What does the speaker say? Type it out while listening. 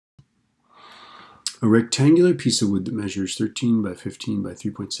A rectangular piece of wood that measures 13 by 15 by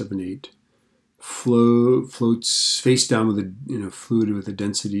 3.78 floats face down with a fluid with a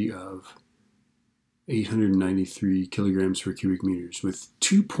density of 893 kilograms per cubic meters, with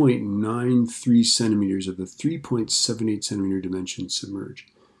 2.93 centimeters of the 3.78 centimeter dimension submerged.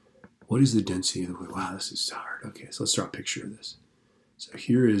 What is the density of the wood? Wow, this is hard. Okay, so let's draw a picture of this. So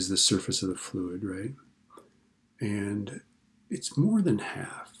here is the surface of the fluid, right? And it's more than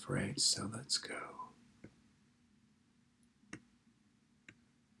half, right? So let's go.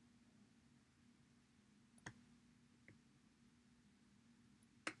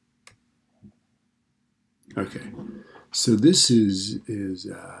 Okay, so this is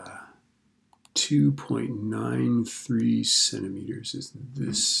 2.93 centimeters is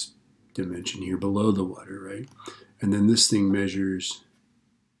this dimension here below the water, right? And then this thing measures,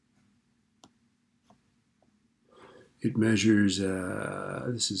 it measures,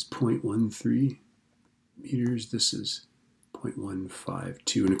 this is 0.13 meters, this is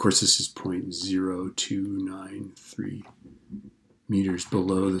 0.152, and of course this is 0.0293 meters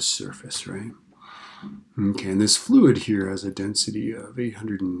below the surface, right? Okay, and this fluid here has a density of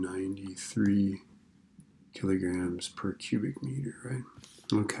 893 kilograms per cubic meter, right?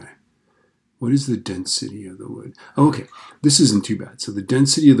 Okay. What is the density of the wood? Oh, okay, this isn't too bad. So the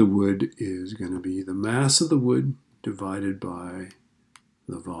density of the wood is going to be the mass of the wood divided by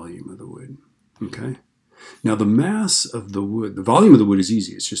the volume of the wood, okay? Now the mass of the wood, the volume of the wood is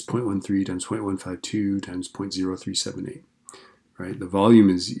easy. It's just 0.13 times 0.152 times 0.0378. Right? The volume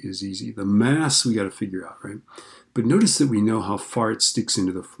is easy. The mass we got to figure out, right? But notice that we know how far it sticks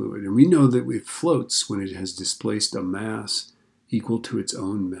into the fluid, and we know that it floats when it has displaced a mass equal to its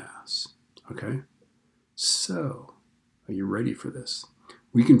own mass, okay? So, are you ready for this?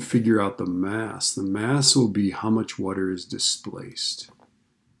 We can figure out the mass. The mass will be how much water is displaced,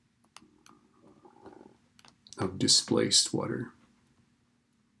 of displaced water.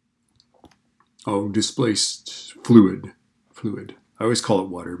 Oh, displaced fluid. I always call it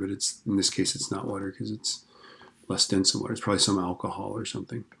water, but it's in this case it's not water because it's less dense than water. It's probably some alcohol or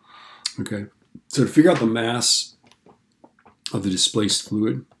something. Okay, so to figure out the mass of the displaced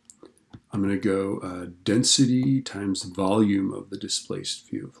fluid, I'm going to go density times volume of the displaced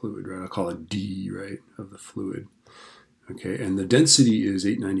fluid, right? I'll call it D, right, of the fluid. Okay, and the density is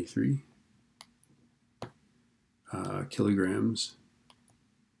 893 kilograms,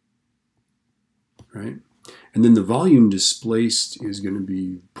 right? And then the volume displaced is going to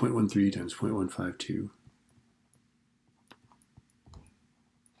be 0.13 times 0.152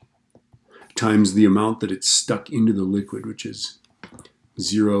 times the amount that it's stuck into the liquid, which is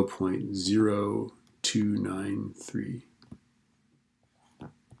 0.0293.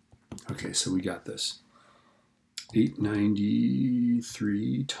 Okay, so we got this.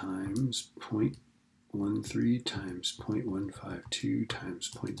 893 times 0.13 times 0.152 times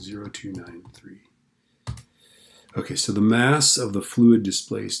 0.0293. Okay, so the mass of the fluid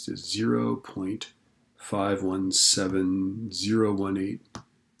displaced is 0.517018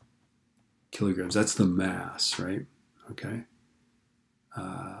 kilograms. That's the mass, right? Okay.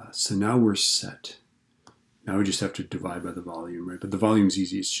 So now we're set. Now we just have to divide by the volume, right? But the volume's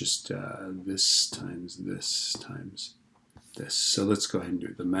easy. It's just this times this times this. So let's go ahead and do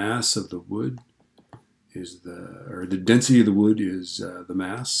it. The mass of the wood is the density of the wood is the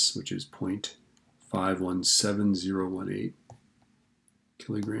mass, which is 0.517018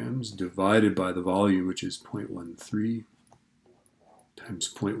 kilograms, divided by the volume, which is 0.13 times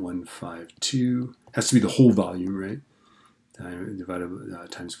 0.152. Has to be the whole volume, right? Divided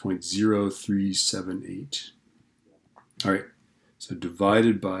times 0.0378. All right, so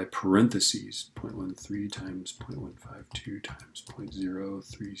divided by parentheses, 0.13 times 0.152 times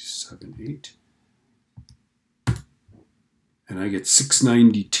 0.0378. And I get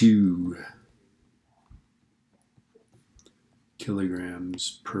 692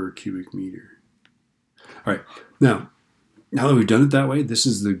 kilograms per cubic meter. All right, now that we've done it that way, this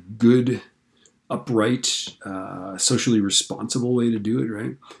is the good, upright, socially responsible way to do it,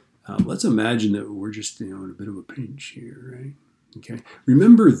 right? Let's imagine that we're just, in a bit of a pinch here, right? Okay.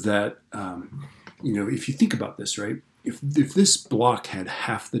 Remember that, if you think about this, right? If this block had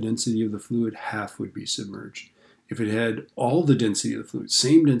half the density of the fluid, half would be submerged. If it had all the density of the fluid,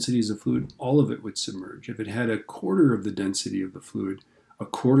 same density as the fluid, all of it would submerge. If it had a quarter of the density of the fluid, a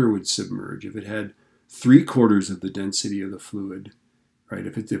quarter would submerge. If it had 3/4 of the density of the fluid, right?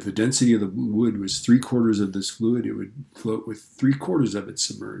 If the density of the wood was 3/4 of this fluid, it would float with 3/4 of it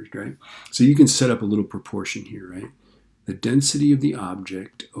submerged, right? So you can set up a little proportion here, right? The density of the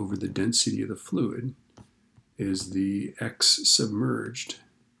object over the density of the fluid is the x submerged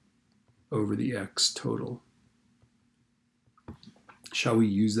over the x total. Shall we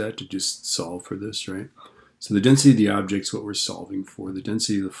use that to just solve for this, right? So the density of the object is what we're solving for. The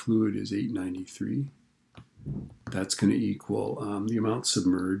density of the fluid is 893. That's going to equal the amount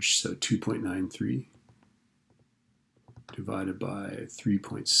submerged, so 2.93 divided by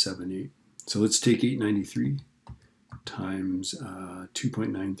 3.78. So let's take 893 times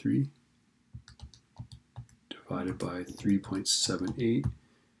 2.93 divided by 3.78,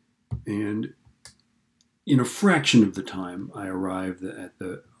 and in a fraction of the time I arrive at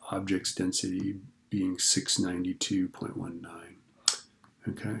the object's density being 692.19.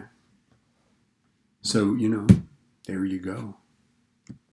 Okay, so there you go.